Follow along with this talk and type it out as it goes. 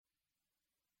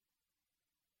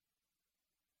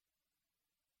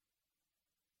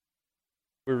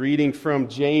We're reading from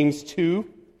James 2,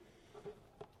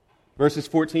 verses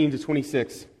 14 to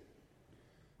 26.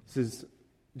 This is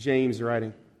James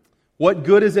writing. What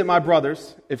good is it, my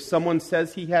brothers, if someone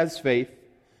says he has faith,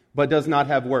 but does not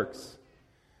have works?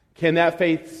 Can that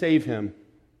faith save him?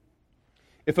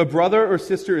 If a brother or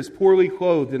sister is poorly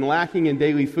clothed and lacking in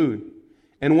daily food,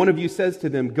 and one of you says to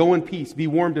them, go in peace, be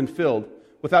warmed and filled,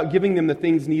 without giving them the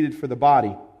things needed for the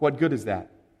body, what good is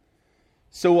that?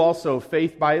 So also,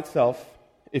 faith by itself,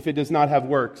 if it does not have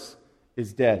works,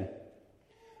 is dead.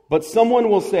 But someone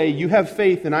will say, you have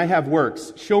faith and I have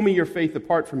works. Show me your faith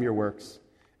apart from your works,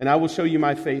 and I will show you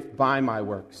my faith by my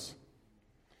works.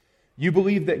 You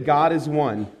believe that God is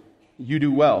one. You do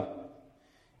well.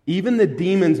 Even the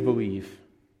demons believe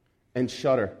and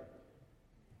shudder.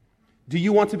 Do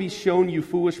you want to be shown, you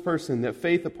foolish person, that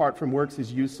faith apart from works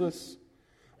is useless?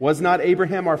 Was not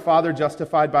Abraham our father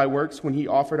justified by works when he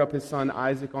offered up his son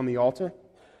Isaac on the altar?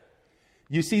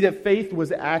 You see that faith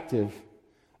was active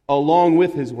along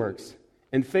with his works,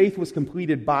 and faith was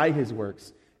completed by his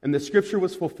works. And the scripture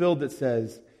was fulfilled that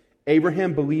says,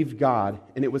 Abraham believed God,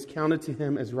 and it was counted to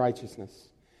him as righteousness.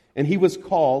 And he was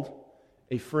called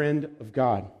a friend of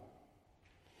God.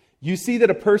 You see that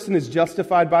a person is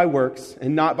justified by works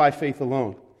and not by faith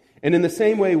alone. And in the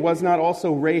same way, was not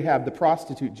also Rahab the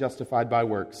prostitute justified by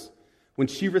works when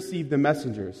she received the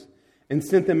messengers and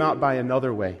sent them out by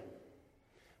another way?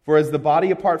 For as the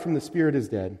body apart from the spirit is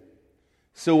dead,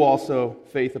 so also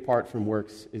faith apart from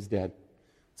works is dead.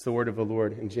 It's the word of the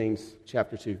Lord in James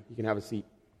chapter 2. You can have a seat.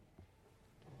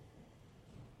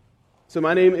 So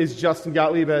my name is Justin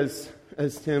Gottlieb, as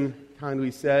Tim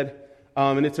kindly said,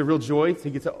 and it's a real joy to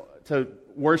get to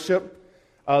worship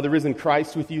the risen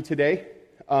Christ with you today.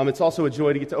 It's also a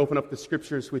joy to get to open up the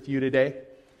scriptures with you today.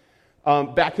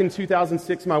 Back in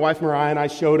 2006, my wife Mariah and I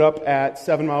showed up at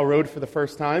 7 Mile Road for the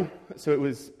first time. So it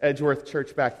was Edgeworth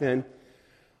Church back then.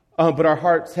 But our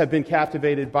hearts have been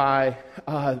captivated by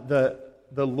the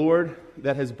Lord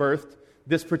that has birthed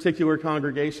this particular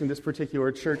congregation, this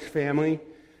particular church family,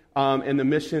 and the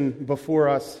mission before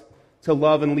us to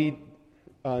love and lead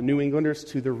New Englanders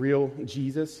to the real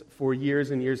Jesus for years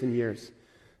and years and years.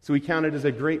 So we count it as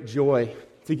a great joy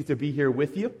to get to be here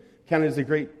with you. Count it as a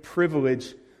great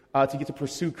privilege to get to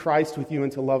pursue Christ with you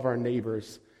and to love our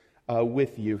neighbors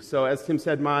with you. So as Tim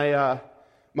said, my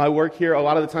work here, a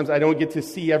lot of the times I don't get to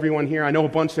see everyone here. I know a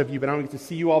bunch of you, but I don't get to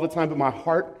see you all the time, but my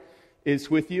heart is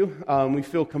with you. We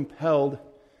feel compelled,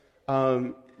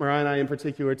 Mariah and I in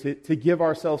particular, to give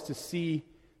ourselves to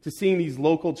seeing these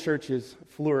local churches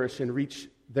flourish and reach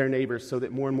their neighbors so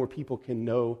that more and more people can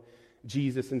know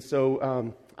Jesus. And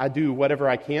so I do whatever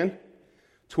I can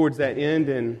towards that end,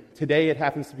 and today it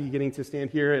happens to be getting to stand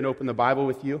here and open the Bible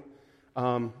with you.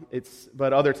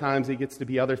 But other times it gets to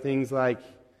be other things like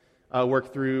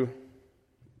work through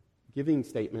giving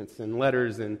statements and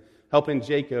letters and helping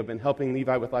Jacob and helping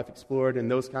Levi with Life Explored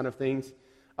and those kind of things.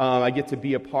 I get to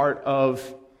be a part of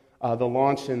the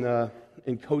launch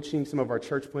and coaching some of our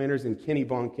church planners in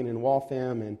Kennebunk and in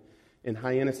Waltham and in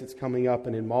Hyannis it's coming up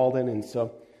and in Malden. And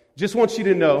so just want you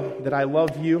to know that I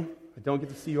love you. I don't get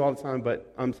to see you all the time,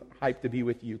 but I'm hyped to be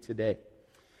with you today.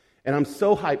 And I'm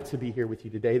so hyped to be here with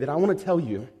you today that I want to tell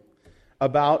you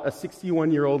about a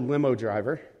 61-year-old limo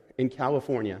driver in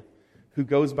California who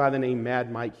goes by the name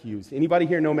Mad Mike Hughes. Anybody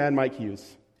here know Mad Mike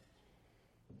Hughes?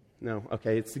 No?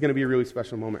 Okay, it's going to be a really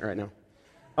special moment right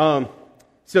now.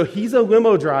 So he's a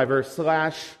limo driver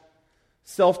 /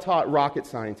 self-taught rocket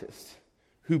scientist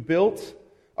who built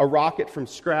a rocket from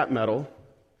scrap metal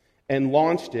and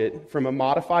launched it from a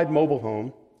modified mobile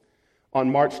home on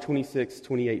March 26,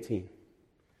 2018.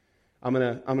 I'm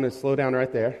gonna slow down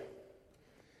right there.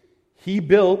 He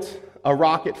built a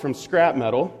rocket from scrap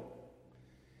metal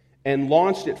and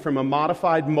launched it from a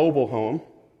modified mobile home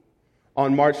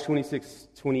on March 26,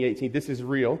 2018. This is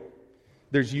real.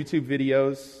 There's YouTube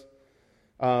videos.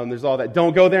 There's all that.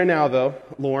 Don't go there now, though,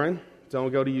 Lauren.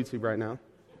 Don't go to YouTube right now.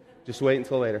 Just wait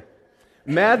until later.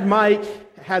 Mad Mike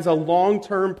has a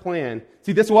long-term plan.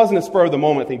 See, this wasn't a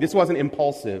spur-of-the-moment thing. This wasn't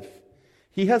impulsive.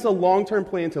 He has a long-term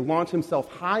plan to launch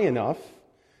himself high enough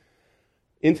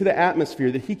into the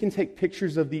atmosphere that he can take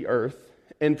pictures of the earth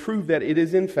and prove that it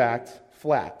is, in fact,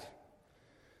 flat.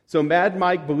 So Mad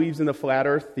Mike believes in the flat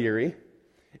earth theory,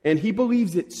 and he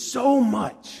believes it so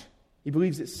much.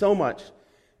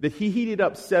 That he heated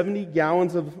up 70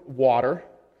 gallons of water,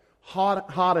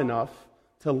 hot enough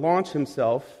to launch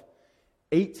himself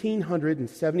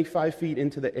 1,875 feet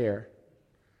into the air,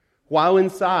 while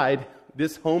inside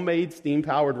this homemade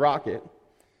steam-powered rocket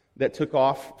that took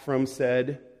off from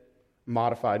said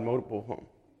modified mobile home.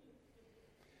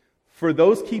 For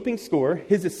those keeping score,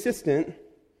 his assistant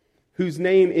whose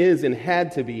name is and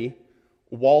had to be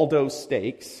Waldo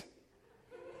Stakes.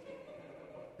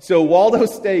 So Waldo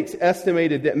Stakes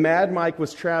estimated that Mad Mike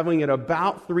was traveling at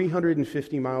about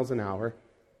 350 miles an hour.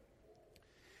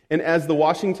 And as the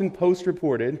Washington Post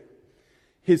reported,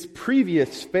 his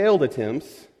previous failed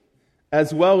attempts,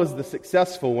 as well as the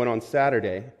successful one on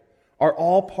Saturday, are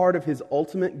all part of his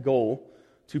ultimate goal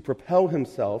to propel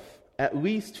himself at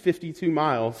least 52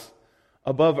 miles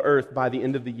above Earth by the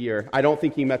end of the year. I don't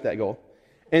think he met that goal.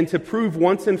 And to prove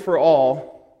once and for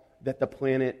all that the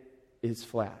planet is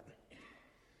flat.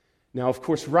 Now, of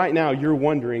course, right now you're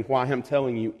wondering why I'm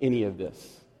telling you any of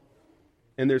this.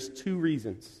 And there's two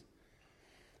reasons.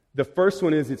 The first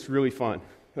one is it's really fun.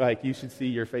 Like, you should see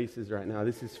your faces right now.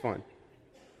 This is fun.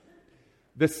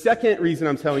 The second reason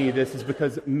I'm telling you this is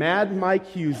because Mad Mike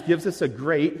Hughes gives us a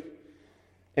great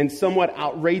and somewhat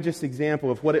outrageous example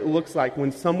of what it looks like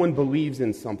when someone believes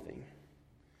in something.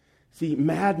 See,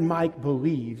 Mad Mike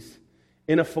believes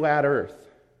in a flat earth.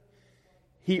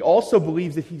 He also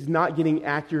believes that he's not getting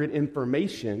accurate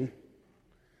information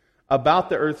about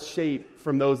the earth's shape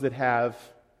from those that have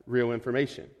real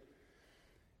information.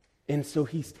 And so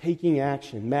he's taking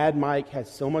action. Mad Mike has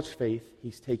so much faith,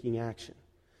 he's taking action.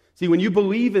 See, when you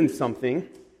believe in something,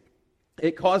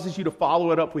 it causes you to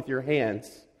follow it up with your hands,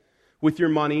 with your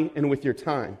money, and with your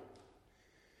time.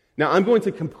 Now, I'm going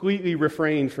to completely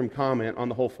refrain from comment on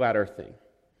the whole flat earth thing.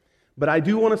 But I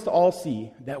do want us to all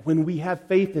see that when we have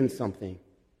faith in something,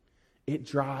 it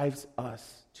drives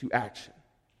us to action.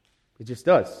 It just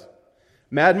does.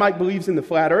 Mad Mike believes in the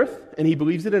flat earth, and he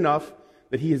believes it enough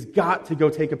that he has got to go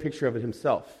take a picture of it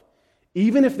himself.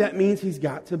 Even if that means he's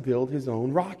got to build his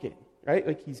own rocket, right?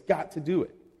 Like, he's got to do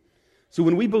it. So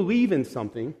when we believe in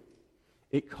something,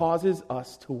 it causes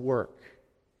us to work.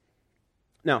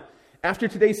 Now, after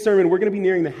today's sermon, we're going to be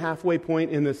nearing the halfway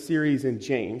point in the series in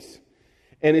James.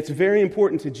 And it's very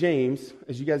important to James,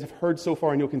 as you guys have heard so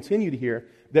far and you'll continue to hear,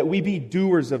 that we be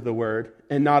doers of the word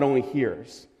and not only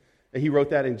hearers. He wrote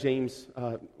that in James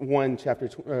 1,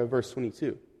 verse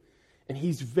 22. And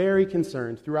he's very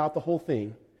concerned throughout the whole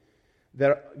thing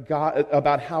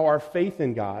about how our faith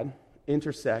in God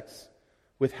intersects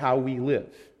with how we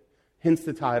live. Hence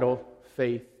the title,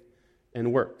 Faith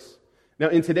and Works. Now,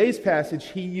 in today's passage,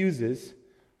 he uses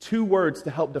two words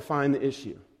to help define the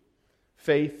issue: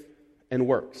 faith and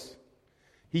works.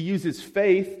 He uses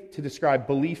faith to describe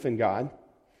belief in God,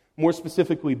 more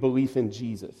specifically, belief in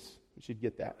Jesus. You should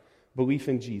get that. Belief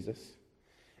in Jesus.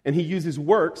 And he uses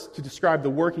works to describe the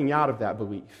working out of that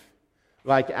belief,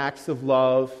 like acts of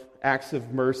love, acts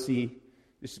of mercy,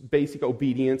 just basic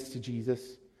obedience to Jesus.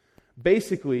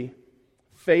 Basically,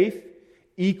 faith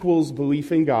equals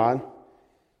belief in God,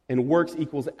 and works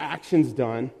equals actions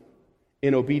done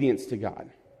in obedience to God.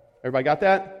 Everybody got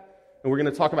that? And we're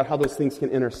going to talk about how those things can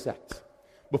intersect.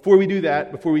 Before we do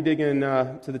that, before we dig in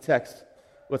to the text,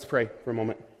 let's pray for a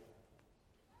moment.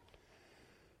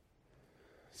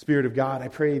 Spirit of God, I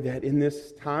pray that in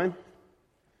this time,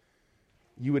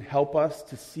 you would help us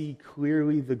to see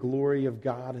clearly the glory of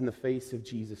God in the face of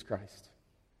Jesus Christ.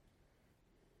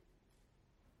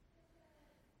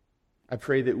 I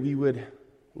pray that we would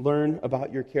learn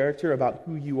about your character, about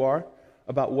who you are,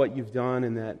 about what you've done,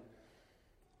 and that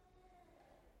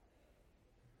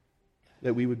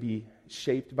we would be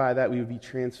shaped by that, we would be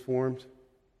transformed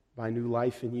by new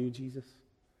life in you, Jesus.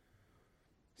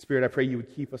 Spirit, I pray you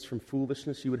would keep us from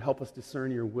foolishness, you would help us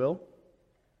discern your will,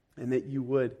 and that you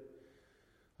would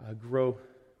grow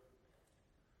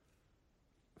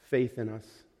faith in us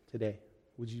today.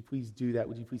 Would you please do that?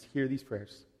 Would you please hear these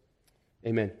prayers?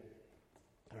 Amen.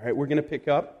 All right, we're going to pick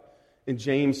up in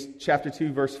James chapter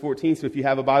 2, verse 14. So if you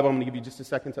have a Bible, I'm going to give you just a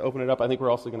second to open it up. I think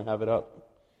we're also going to have it up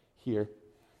here.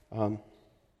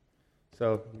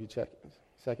 So if you check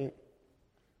a second.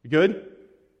 You good?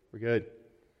 We're good.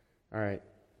 All right,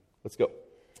 let's go.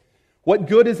 What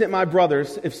good is it, my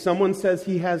brothers, if someone says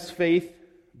he has faith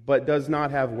but does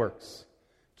not have works?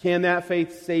 Can that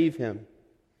faith save him?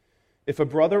 If a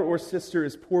brother or sister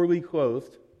is poorly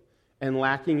clothed and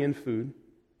lacking in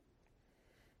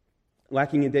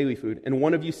daily food, and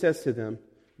one of you says to them,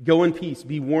 "Go in peace,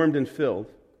 be warmed and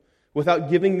filled," without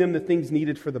giving them the things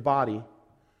needed for the body,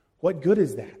 what good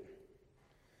is that?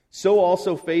 So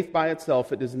also faith by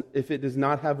itself, if it does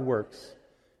not have works,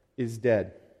 is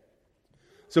dead.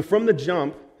 So from the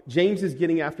jump, James is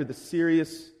getting after the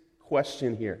serious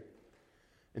question here.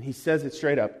 And he says it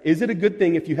straight up. Is it a good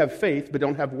thing if you have faith but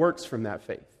don't have works from that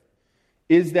faith?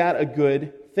 Is that a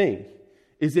good thing?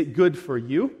 Is it good for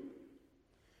you?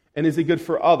 And is it good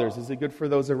for others? Is it good for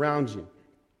those around you?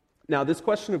 Now, this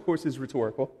question, of course, is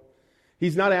rhetorical.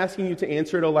 He's not asking you to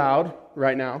answer it aloud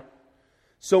right now.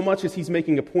 so much as he's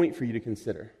making a point for you to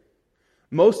consider.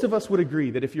 Most of us would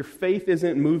agree that if your faith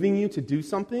isn't moving you to do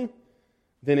something,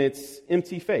 then it's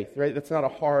empty faith, right? That's not a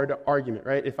hard argument,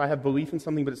 right? If I have belief in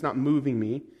something but it's not moving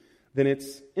me, then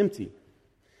it's empty.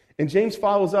 And James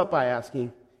follows up by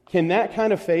asking, can that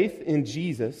kind of faith in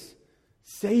Jesus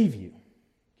save you?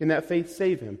 Can that faith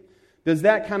save him? Does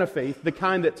that kind of faith, the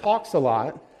kind that talks a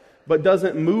lot but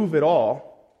doesn't move at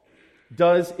all,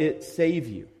 does it save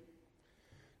you?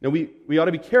 Now, we ought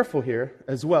to be careful here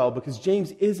as well, because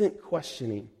James isn't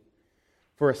questioning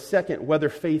for a second whether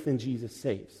faith in Jesus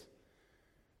saves.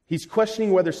 He's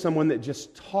questioning whether someone that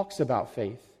just talks about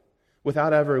faith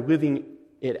without ever living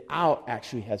it out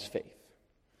actually has faith.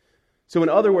 So in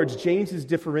other words, James is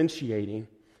differentiating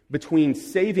between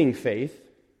saving faith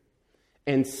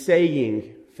and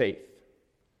saying faith.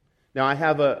 Now, I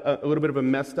have a little bit of a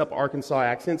messed up Arkansas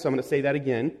accent, so I'm going to say that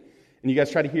again. And you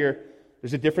guys try to hear,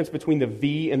 there's a difference between the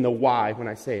V and the Y when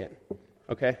I say it.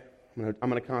 Okay? I'm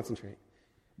going to concentrate.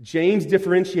 James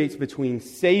differentiates between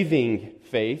saving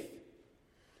faith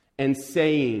and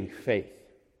saying faith.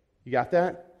 You got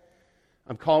that?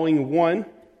 I'm calling one,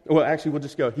 well, actually, we'll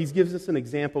just go. He gives us an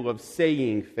example of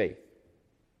saying faith.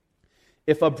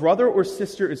 If a brother or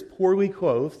sister is poorly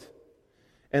clothed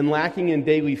and lacking in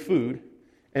daily food,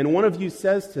 and one of you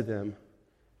says to them,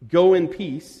 "Go in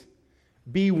peace,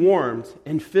 be warmed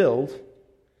and filled,"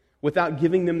 without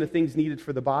giving them the things needed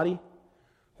for the body,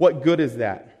 what good is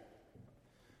that?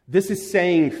 This is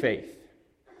saying faith.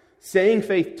 Saying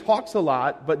faith talks a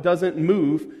lot, but doesn't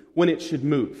move when it should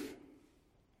move.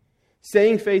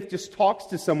 Saying faith just talks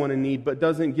to someone in need, but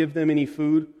doesn't give them any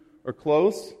food or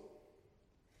clothes.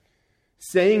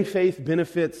 Saying faith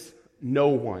benefits no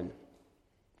one.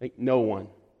 Like no one.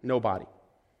 Nobody.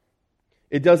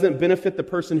 It doesn't benefit the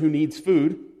person who needs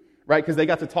food, right? Because they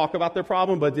got to talk about their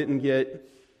problem, but didn't get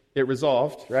it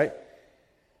resolved, right?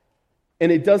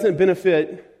 And it doesn't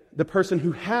benefit the person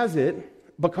who has it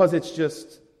because it's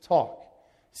just talk.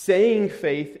 Saying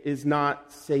faith is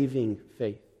not saving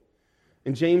faith.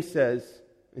 And James says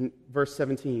in verse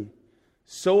 17,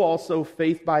 so also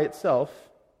faith by itself,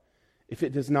 if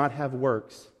it does not have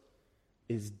works,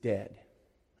 is dead.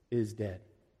 Is dead.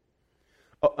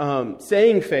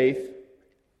 Saying faith,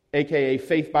 aka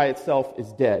faith by itself,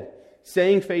 is dead.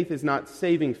 Saying faith is not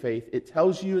saving faith. It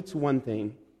tells you it's one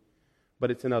thing, but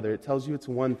it's another. It tells you it's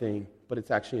one thing, but it's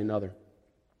actually another.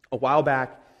 A while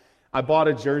back, I bought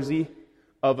a jersey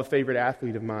of a favorite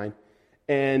athlete of mine,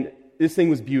 and this thing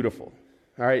was beautiful.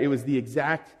 All right, it was the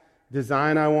exact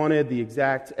design I wanted,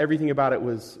 everything about it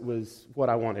was what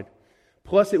I wanted.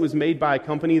 Plus, it was made by a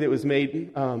company that was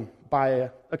made by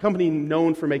a company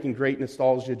known for making great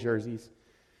nostalgia jerseys.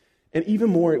 And even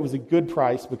more, it was a good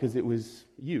price because it was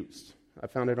used. I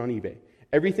found it on eBay.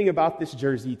 Everything about this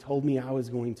jersey told me I was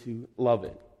going to love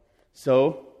it.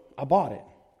 So I bought it.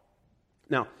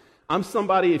 Now, I'm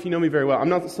somebody, if you know me very well, I'm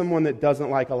not someone that doesn't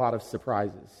like a lot of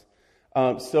surprises.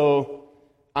 So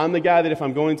I'm the guy that if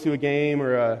I'm going to a game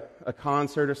or a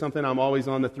concert or something, I'm always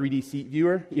on the 3D seat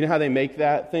viewer. You know how they make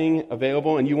that thing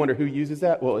available and you wonder who uses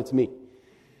that? Well, it's me.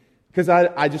 Because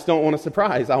I just don't want a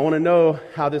surprise. I want to know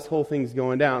how this whole thing's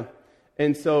going down.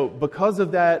 And so because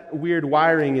of that weird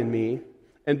wiring in me,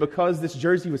 and because this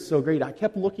jersey was so great, I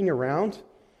kept looking around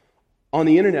on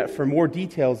the internet for more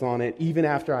details on it, even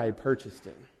after I had purchased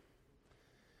it.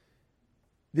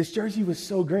 This jersey was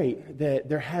so great that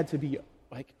there had to be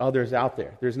like others out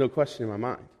there. There's no question in my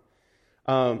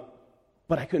mind.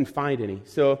 But I couldn't find any.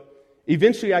 So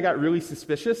eventually I got really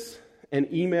suspicious and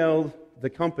emailed the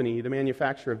company, the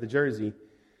manufacturer of the jersey,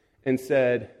 and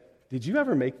said, "Did you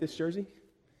ever make this jersey?"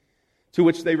 To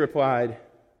which they replied,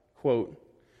 quote,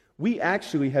 "We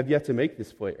actually have yet to make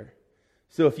this player.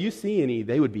 So if you see any,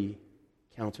 they would be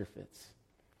counterfeits."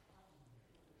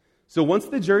 So once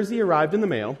the jersey arrived in the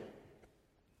mail,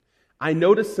 I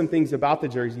noticed some things about the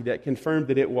jersey that confirmed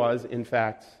that it was, in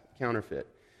fact, counterfeit.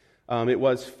 It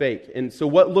was fake. And so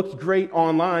what looked great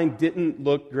online didn't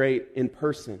look great in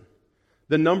person.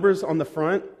 The numbers on the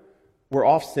front were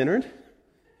off-centered.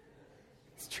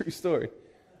 It's a true story.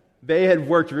 They had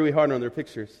worked really hard on their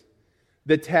pictures.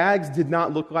 The tags did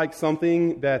not look like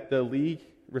something that the league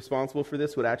responsible for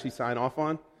this would actually sign off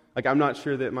on. Like, I'm not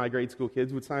sure that my grade school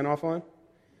kids would sign off on.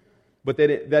 But they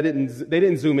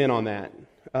didn't zoom in on that.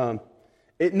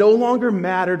 It no longer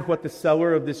mattered what the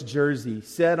seller of this jersey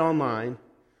said online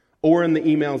or in the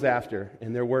emails after,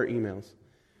 and there were emails.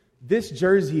 This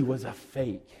jersey was a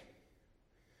fake,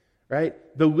 right?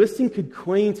 The listing could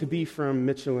claim to be from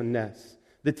Mitchell & Ness.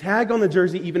 The tag on the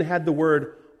jersey even had the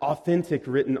word authentic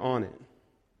written on it.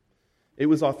 It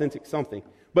was authentic something.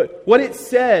 But what it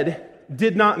said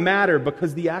did not matter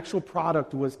because the actual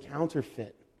product was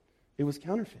counterfeit. It was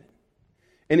counterfeit.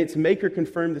 And its maker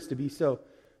confirmed this to be so.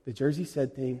 The jersey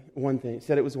said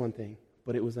it was one thing,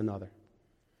 but it was another.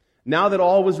 Now that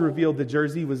all was revealed, the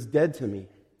jersey was dead to me.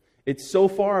 It's so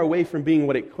far away from being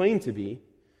what it claimed to be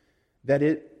that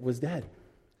it was dead.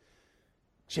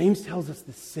 James tells us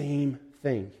the same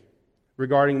thing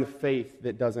regarding the faith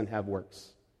that doesn't have works.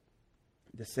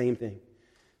 The same thing.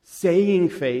 Saying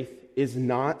faith is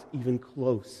not even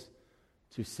close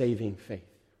to saving faith.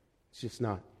 It's just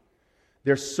not.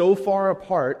 They're so far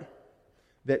apart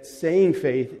that saying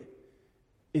faith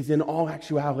is in all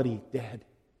actuality dead.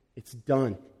 It's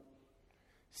done.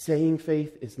 Saying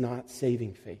faith is not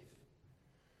saving faith.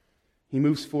 He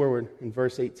moves forward in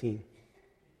verse 18.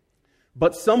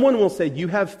 But someone will say, you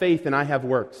have faith and I have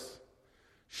works.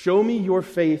 Show me your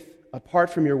faith apart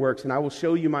from your works, and I will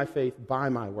show you my faith by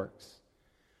my works.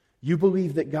 You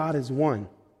believe that God is one.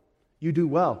 You do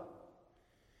well.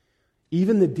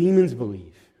 Even the demons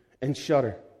believe and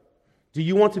shudder. Do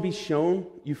you want to be shown,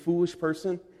 you foolish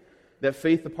person, that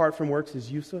faith apart from works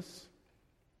is useless?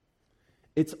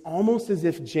 It's almost as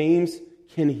if James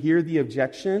can hear the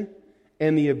objection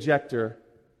and the objector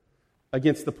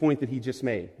against the point that he just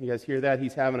made. You guys hear that?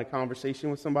 He's having a conversation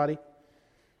with somebody.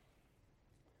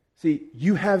 See,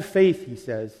 you have faith, he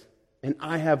says, and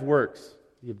I have works.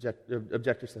 The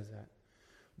objector says that.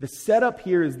 The setup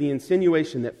here is the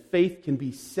insinuation that faith can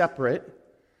be separate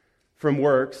from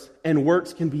works, and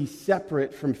works can be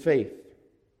separate from faith.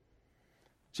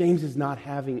 James is not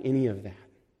having any of that.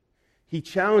 He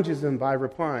challenges them by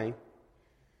replying,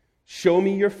 show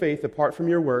me your faith apart from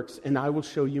your works, and I will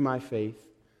show you my faith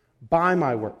by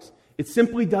my works. It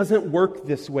simply doesn't work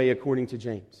this way according to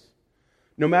James.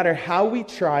 No matter how we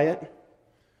try it,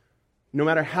 no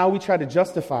matter how we try to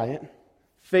justify it,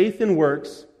 faith and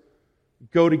works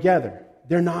go together.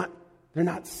 They're not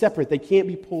separate. They can't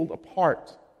be pulled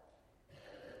apart.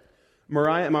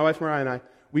 my wife Mariah and I,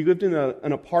 we lived in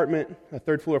an apartment, a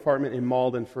third-floor apartment in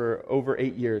Malden for over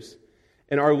 8 years.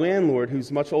 And our landlord,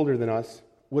 who's much older than us,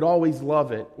 would always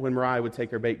love it when Mariah would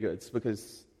take her baked goods,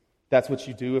 because that's what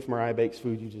you do if Mariah bakes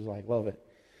food. You just love it.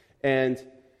 And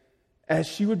as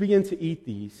she would begin to eat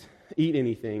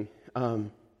anything,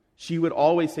 she would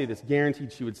always say this,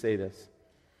 guaranteed she would say this,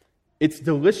 it's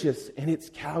delicious and it's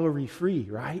calorie-free,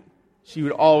 right? She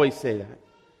would always say that.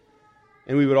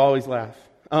 And we would always laugh.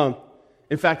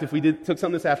 In fact, if we took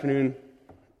something this afternoon,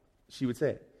 she would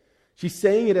say it. She's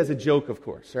saying it as a joke, of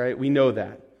course, right? We know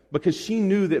that. Because she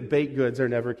knew that baked goods are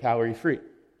never calorie-free.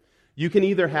 You can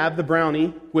either have the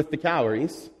brownie with the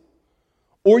calories,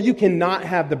 or you cannot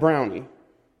have the brownie.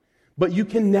 But you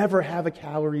can never have a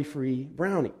calorie-free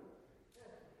brownie.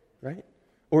 Right?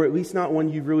 Or at least not one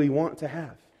you really want to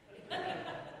have.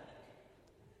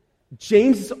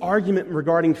 James's argument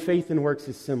regarding faith and works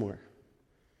is similar.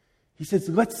 He says,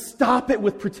 let's stop it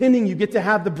with pretending you get to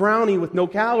have the brownie with no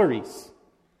calories.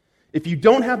 If you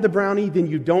don't have the brownie, then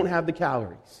you don't have the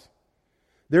calories.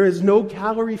 There is no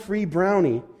calorie-free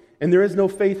brownie, and there is no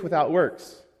faith without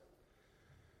works.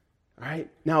 All right?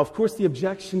 Now, of course, the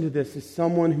objection to this is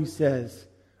someone who says,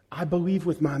 I believe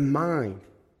with my mind,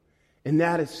 and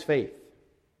that is faith.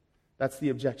 That's the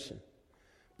objection.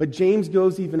 But James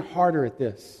goes even harder at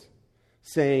this,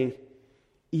 saying,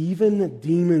 even the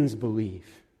demons believe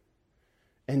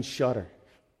and shudder.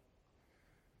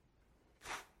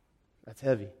 That's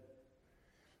heavy.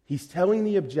 He's telling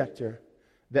the objector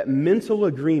that mental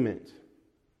agreement,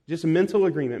 just mental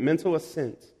agreement, mental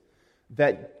assent,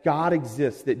 that God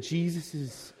exists, that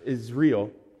Jesus is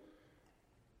real,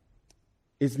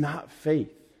 is not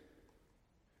faith.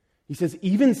 He says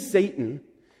even Satan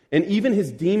and even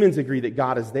his demons agree that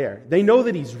God is there. They know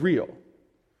that he's real,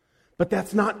 but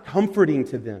that's not comforting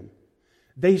to them.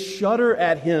 They shudder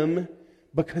at him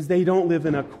because they don't live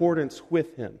in accordance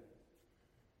with him.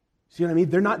 See what I mean?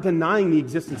 They're not denying the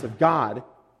existence of God.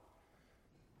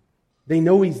 They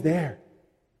know he's there.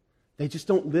 They just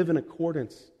don't live in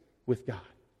accordance with God.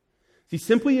 See,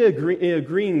 simply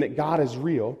agreeing that God is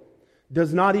real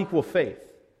does not equal faith.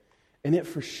 And it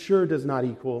for sure does not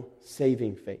equal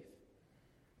saving faith.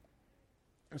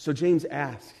 So James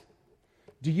asks,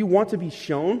 do you want to be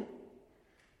shown?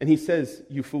 And he says,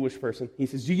 you foolish person. He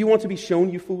says, do you want to be shown,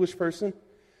 you foolish person,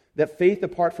 that faith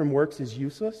apart from works is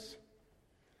useless?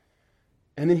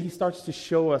 And then he starts to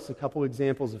show us a couple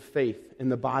examples of faith in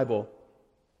the Bible.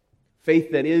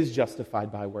 Faith that is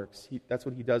justified by works. That's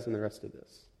what he does in the rest of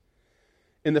this.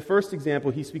 In the first example,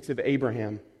 he speaks of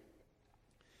Abraham.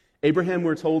 Abraham,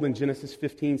 we're told in Genesis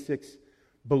 15:6,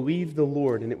 believed the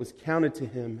Lord, and it was counted to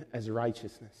him as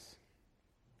righteousness.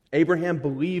 Abraham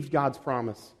believed God's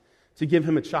promise to give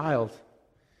him a child.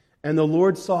 And the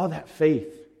Lord saw that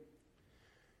faith.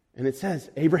 And it says,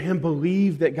 Abraham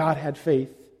believed that God had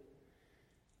faith.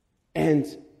 And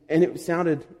it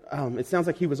sounds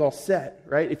like he was all set,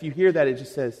 right? If you hear that, it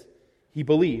just says he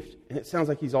believed. And it sounds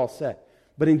like he's all set.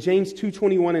 But in James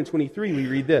 2:21 and 23, we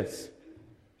read this.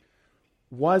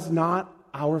 Was not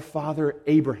our father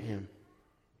Abraham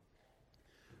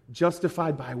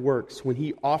justified by works when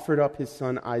he offered up his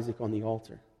son Isaac on the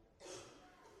altar?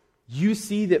 You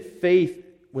see that faith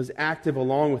was active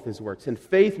along with his works, and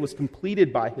faith was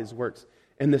completed by his works,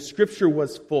 and the scripture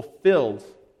was fulfilled.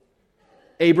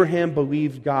 Abraham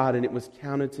believed God, and it was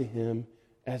counted to him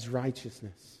as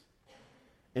righteousness.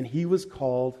 And he was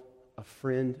called a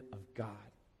friend of God.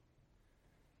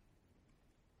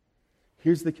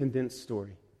 Here's the condensed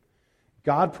story.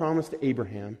 God promised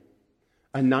Abraham,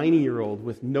 a 90-year-old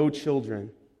with no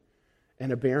children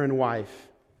and a barren wife,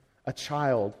 a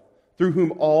child through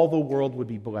whom all the world would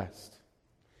be blessed.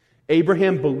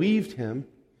 Abraham believed him,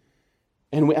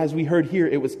 and as we heard here,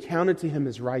 it was counted to him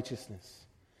as righteousness.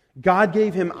 God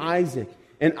gave him Isaac,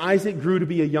 and Isaac grew to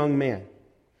be a young man.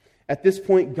 At this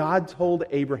point, God told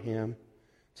Abraham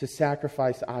to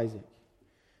sacrifice Isaac.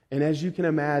 And as you can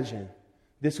imagine,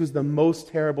 this was the most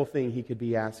terrible thing he could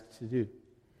be asked to do.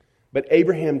 But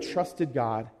Abraham trusted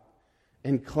God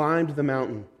and climbed the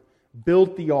mountain,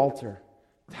 built the altar,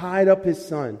 tied up his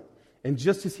son, and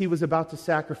just as he was about to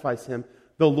sacrifice him,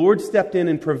 the Lord stepped in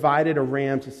and provided a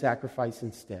ram to sacrifice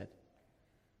instead.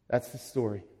 That's the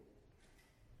story.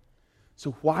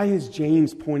 So why is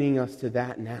James pointing us to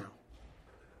that now?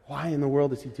 Why in the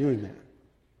world is he doing that?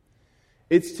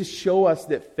 It's to show us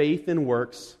that faith and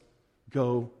works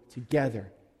go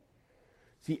together.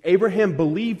 See, Abraham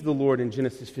believed the Lord in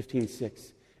Genesis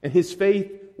 15:6, and his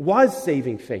faith was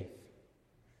saving faith.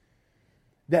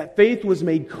 That faith was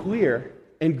made clear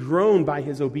and grown by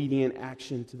his obedient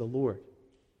action to the Lord.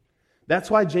 That's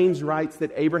why James writes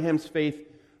that Abraham's faith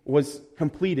was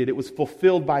completed. It was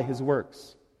fulfilled by his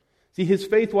works. See, his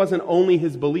faith wasn't only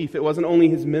his belief. It wasn't only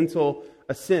his mental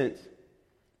assent.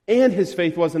 And his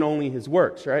faith wasn't only his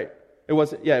works, right? It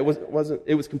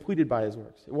was completed by his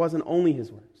works. It wasn't only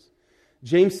his works.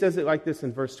 James says it like this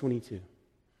in verse 22.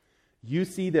 You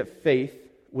see that faith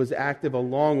was active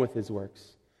along with his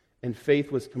works, and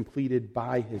faith was completed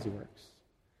by his works.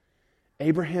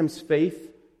 Abraham's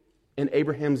faith and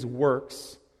Abraham's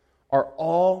works are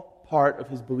all part of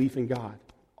his belief in God.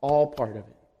 All part of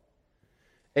it.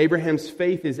 Abraham's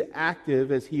faith is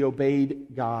active as he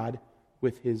obeyed God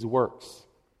with his works.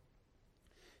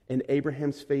 And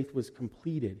Abraham's faith was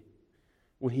completed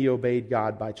when he obeyed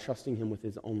God by trusting him with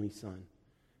his only son,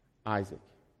 Isaac.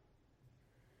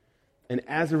 And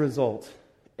as a result,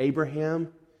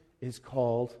 Abraham is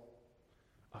called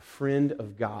a friend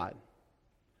of God.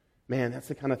 Man, that's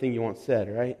the kind of thing you want said,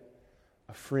 right?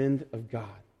 A friend of God.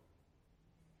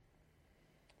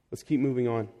 Let's keep moving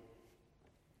on.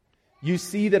 You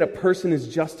see that a person is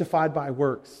justified by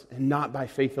works and not by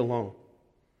faith alone.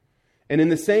 And in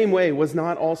the same way, was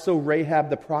not also Rahab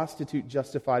the prostitute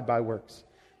justified by works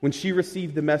when she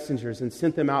received the messengers and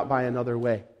sent them out by another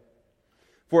way?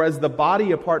 For as the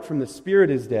body apart from the spirit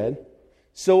is dead,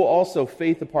 so also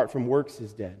faith apart from works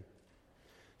is dead.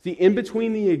 See, in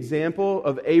between the example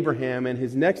of Abraham and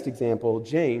his next example,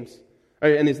 James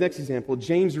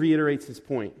reiterates his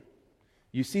point.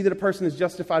 You see that a person is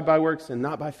justified by works and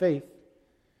not by faith.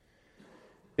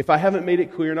 If I haven't made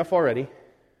it clear enough already,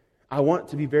 I want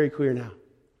to be very clear now.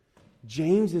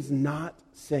 James is not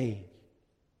saying,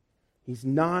 he's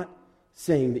not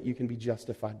saying that you can be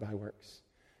justified by works.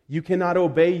 You cannot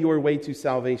obey your way to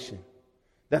salvation.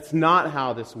 That's not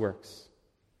how this works.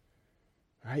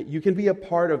 Right? You can be a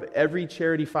part of every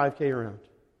charity 5K around.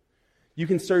 You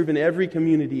can serve in every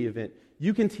community event.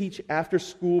 You can teach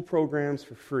after-school programs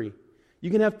for free. You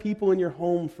can have people in your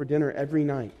home for dinner every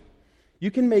night.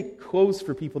 You can make clothes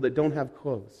for people that don't have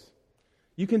clothes.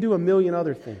 You can do a million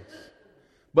other things.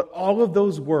 But all of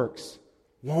those works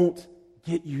won't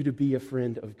get you to be a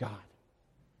friend of God.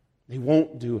 They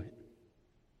won't do it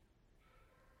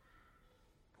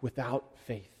without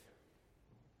faith.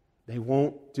 They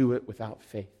won't do it without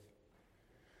faith.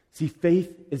 See,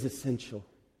 faith is essential.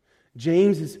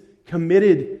 James is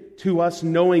committed to us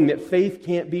knowing that faith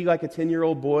can't be like a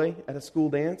 10-year-old boy at a school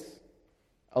dance,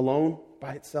 alone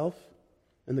by itself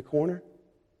in the corner.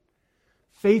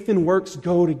 Faith and works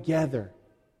go together.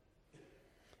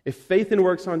 If faith and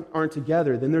works aren't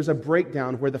together, then there's a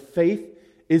breakdown where the faith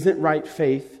isn't right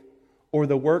faith or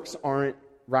the works aren't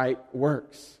right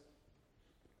works.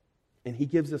 And he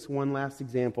gives us one last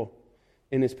example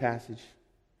in this passage.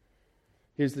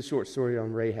 Here's the short story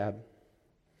on Rahab.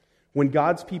 When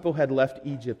God's people had left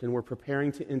Egypt and were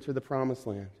preparing to enter the Promised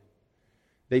Land,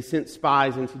 they sent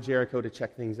spies into Jericho to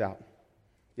check things out.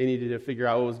 They needed to figure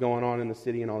out what was going on in the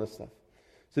city and all this stuff.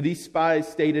 So these spies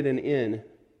stayed at an inn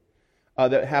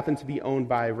that happened to be owned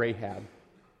by Rahab.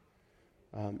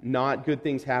 Not good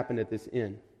things happened at this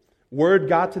inn. Word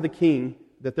got to the king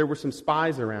that there were some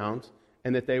spies around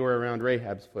and that they were around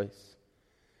Rahab's place.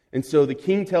 And so the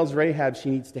king tells Rahab she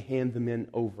needs to hand the men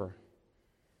over.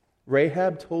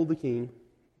 Rahab told the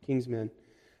king's men,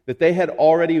 that they had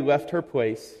already left her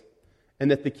place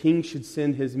and that the king should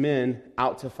send his men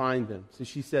out to find them. So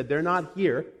she said, they're not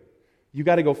here. You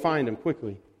got to go find them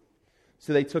quickly.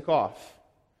 So they took off.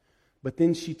 But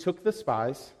then she took the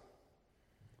spies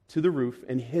to the roof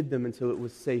and hid them until it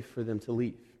was safe for them to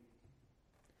leave.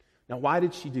 Now, why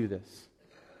did she do this?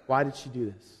 Why did she do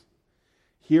this?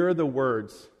 Here are the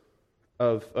words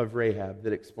of Rahab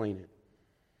that explain it.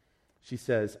 She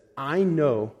says, I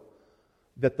know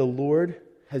that the Lord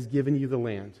has given you the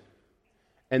land,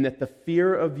 and that the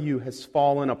fear of you has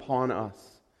fallen upon us,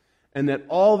 and that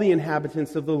all the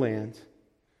inhabitants of the land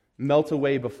melt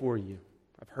away before you.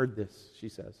 I've heard this, she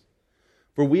says.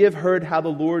 For we have heard how the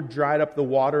Lord dried up the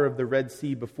water of the Red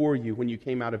Sea before you when you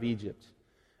came out of Egypt,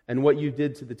 and what you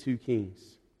did to the two kings.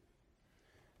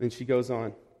 Then she goes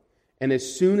on, and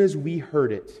as soon as we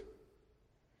heard it,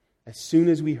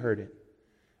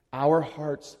 our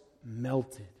hearts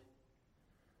melted.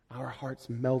 Our hearts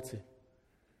melted.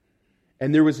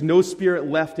 And there was no spirit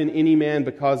left in any man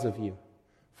because of you.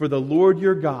 For the Lord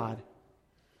your God,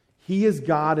 He is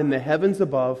God in the heavens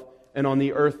above and on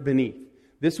the earth beneath.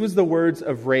 This was the words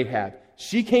of Rahab.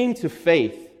 She came to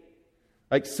faith.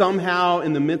 Like somehow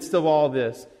in the midst of all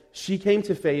this, she came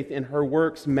to faith and her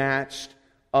works matched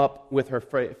up with her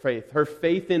faith. Her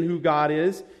faith in who God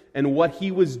is and what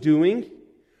He was doing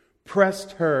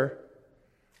pressed her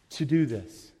to do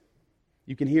this.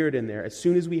 You can hear it in there. As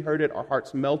soon as we heard it, our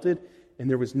hearts melted, and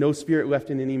there was no spirit left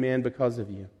in any man because of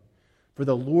you. For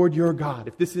the Lord your God,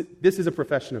 if this is a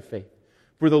profession of faith,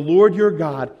 for the Lord your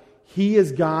God, He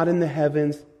is God in the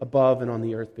heavens above and on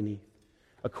the earth beneath.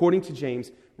 According to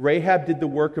James, Rahab did the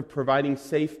work of providing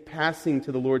safe passing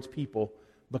to the Lord's people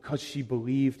because she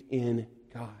believed in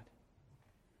God.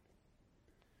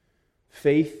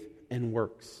 Faith and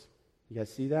works. You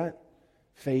guys see that?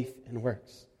 Faith and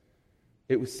works.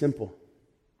 It was simple.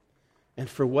 And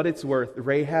for what it's worth,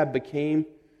 Rahab became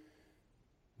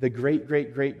the great, a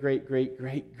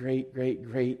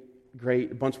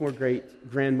bunch more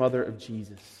great grandmother of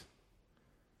Jesus.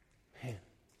 Man.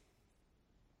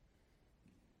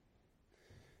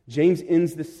 James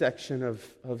ends this section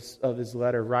of his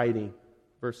letter writing,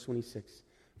 verse 26,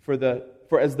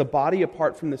 For as the body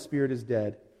apart from the Spirit is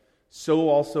dead, so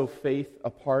also faith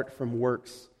apart from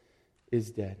works is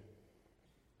dead.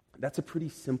 That's a pretty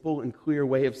simple and clear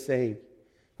way of saying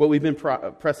what we've been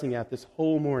pressing at this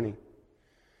whole morning.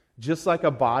 Just like a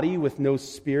body with no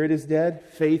spirit is dead,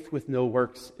 faith with no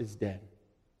works is dead.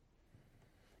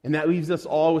 And that leaves us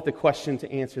all with a question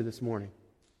to answer this morning.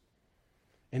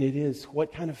 And it is,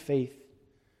 what kind of faith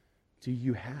do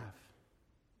you have?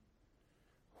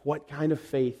 What kind of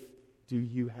faith do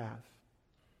you have?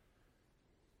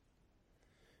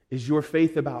 Is your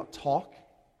faith about talk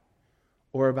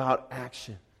or about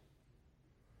action?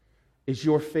 Is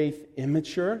your faith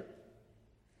immature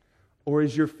or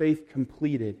is your faith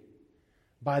completed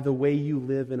by the way you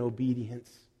live in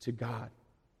obedience to God?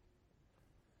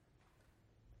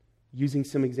 Using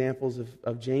some examples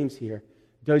of James here,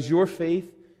 does your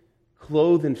faith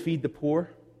clothe and feed the poor,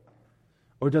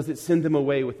 or does it send them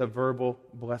away with a verbal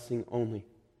blessing only?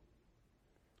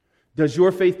 Does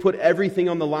your faith put everything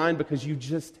on the line because you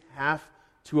just have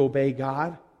to obey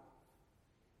God?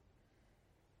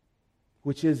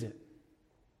 Which is it?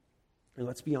 And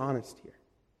let's be honest here.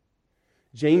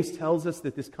 James tells us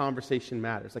that this conversation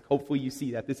matters. Like, hopefully you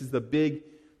see that. This is the big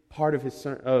part of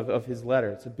his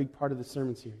letter. It's a big part of the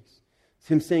sermon series. It's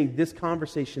him saying this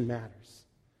conversation matters.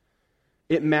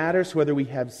 It matters whether we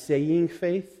have saying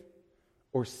faith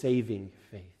or saving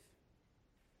faith.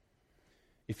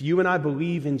 If you and I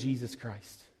believe in Jesus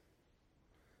Christ,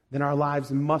 then our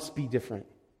lives must be different.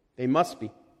 They must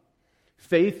be.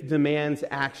 Faith demands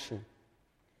action.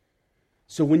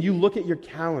 So when you look at your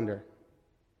calendar,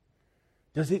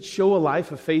 does it show a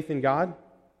life of faith in God?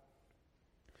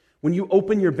 When you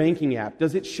open your banking app,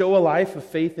 does it show a life of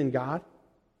faith in God?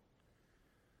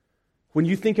 When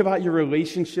you think about your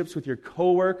relationships with your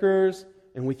coworkers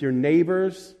and with your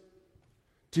neighbors,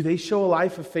 do they show a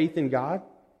life of faith in God?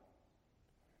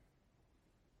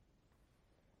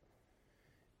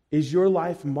 Is your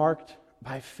life marked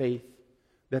by faith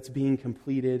that's being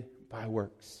completed by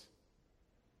works?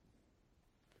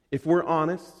 If we're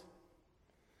honest,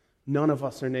 none of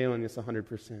us are nailing this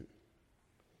 100%.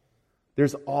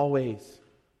 There's always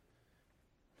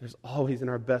in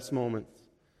our best moments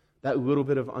that little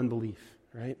bit of unbelief,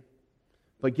 right?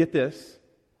 But get this.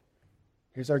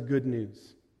 Here's our good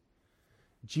news.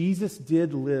 Jesus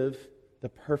did live the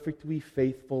perfectly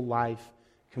faithful life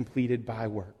completed by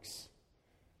works.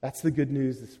 That's the good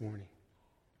news this morning.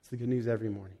 It's the good news every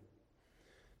morning.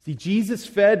 See, Jesus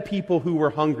fed people who were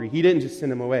hungry. He didn't just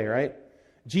send them away, right?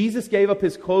 Jesus gave up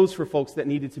his clothes for folks that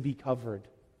needed to be covered.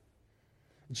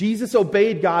 Jesus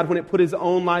obeyed God when it put his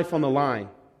own life on the line.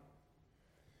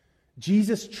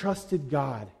 Jesus trusted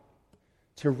God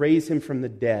to raise him from the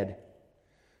dead.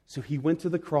 So he went to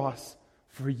the cross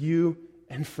for you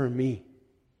and for me.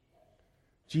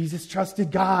 Jesus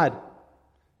trusted God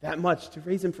that much to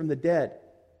raise him from the dead.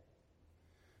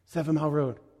 7 Mile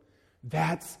Road.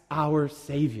 That's our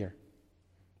Savior.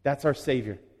 That's our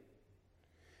Savior.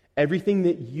 Everything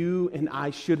that you and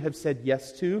I should have said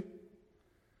yes to,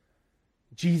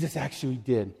 Jesus actually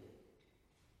did.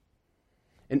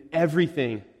 And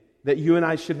everything that you and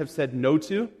I should have said no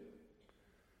to,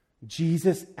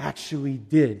 Jesus actually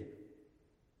did.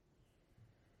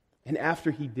 And after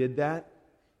he did that,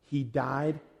 he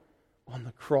died on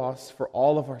the cross for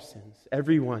all of our sins,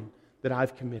 every one that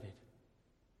I've committed,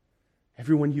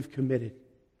 everyone you've committed,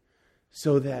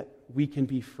 so that we can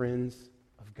be friends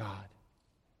of God.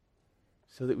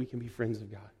 So that we can be friends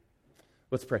of God.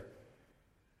 Let's pray.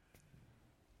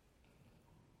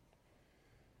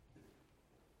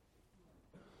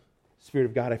 Spirit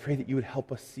of God, I pray that you would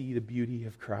help us see the beauty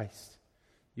of Christ.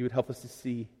 You would help us to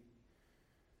see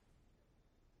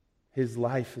his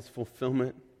life as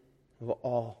fulfillment of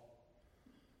all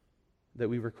that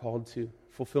we were called to,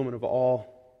 fulfillment of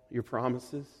all your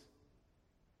promises.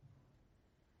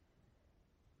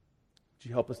 Would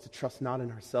you help us to trust not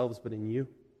in ourselves but in you?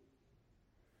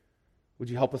 Would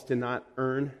you help us to not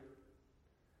earn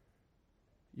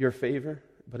your favor,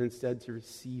 but instead to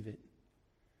receive it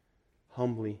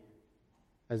humbly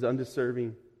as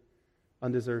undeserving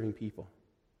people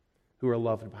who are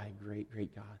loved by a great,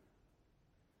 great God?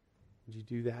 Would you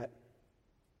do that?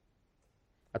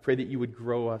 I pray that you would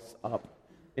grow us up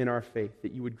in our faith,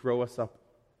 that you would grow us up,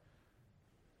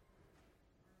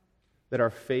 that our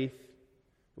faith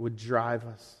would drive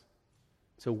us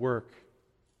to work,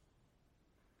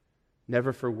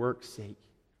 never for work's sake,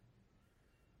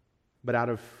 but out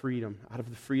of freedom, out of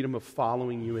the freedom of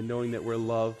following you and knowing that we're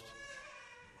loved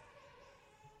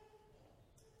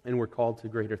and we're called to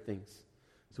greater things.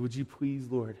 So would you please,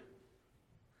 Lord,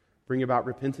 bring about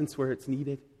repentance where it's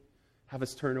needed. Have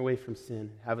us turn away from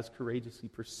sin. Have us courageously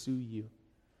pursue you.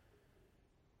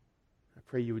 I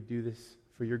pray you would do this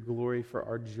for your glory, for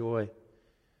our joy,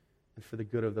 and for the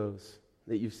good of those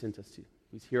that you've sent us to.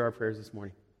 Please hear our prayers this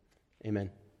morning. Amen.